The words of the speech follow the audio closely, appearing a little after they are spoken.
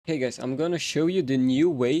Hey guys, I'm gonna show you the new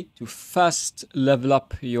way to fast level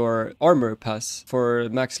up your armor pass for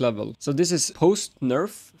max level. So this is post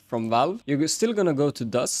nerf from Valve. You're still gonna go to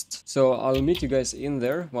dust, so I'll meet you guys in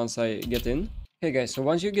there once I get in. Hey guys, so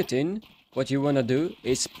once you get in, what you wanna do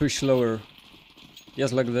is push lower,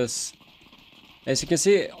 just like this. As you can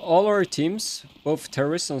see, all our teams, both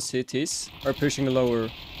terrorists and CTs, are pushing lower.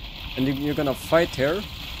 And you're gonna fight here.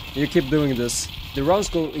 You keep doing this. The rounds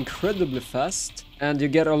go incredibly fast, and you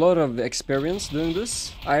get a lot of experience doing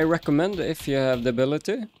this. I recommend, if you have the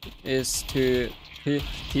ability, is to pick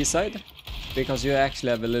T-side, because you actually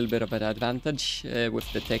have a little bit of an advantage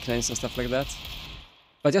with the takelines and stuff like that.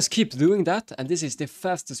 But just keep doing that, and this is the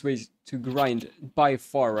fastest way to grind by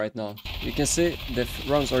far right now. You can see the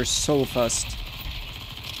rounds are so fast.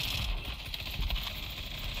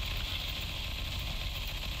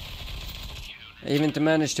 Even to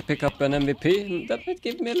manage to pick up an MVP, that might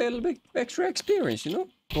give me a little bit extra experience, you know?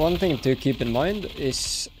 One thing to keep in mind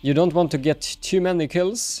is you don't want to get too many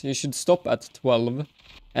kills. You should stop at 12.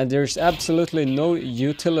 And there's absolutely no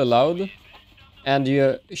util allowed. And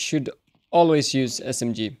you should always use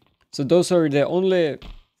SMG. So those are the only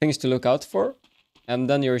things to look out for. And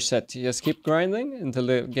then you're set. You just keep grinding until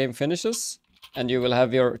the game finishes. And you will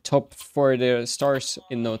have your top 40 stars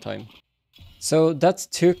in no time. So that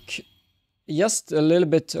took just a little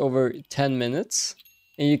bit over 10 minutes.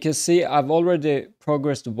 And you can see I've already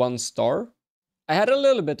progressed 1 star. I had a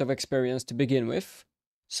little bit of experience to begin with.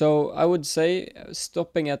 So I would say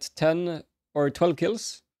stopping at 10 or 12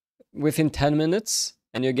 kills within 10 minutes.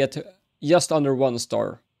 And you get just under 1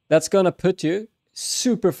 star. That's gonna put you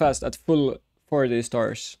super fast at full 40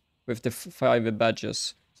 stars with the 5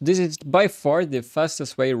 badges. So this is by far the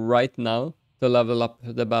fastest way right now to level up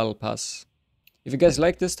the battle pass. If you guys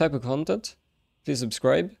like this type of content, please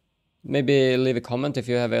subscribe. Maybe leave a comment if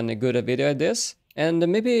you have any good video ideas. And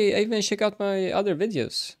maybe even check out my other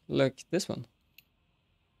videos, like this one.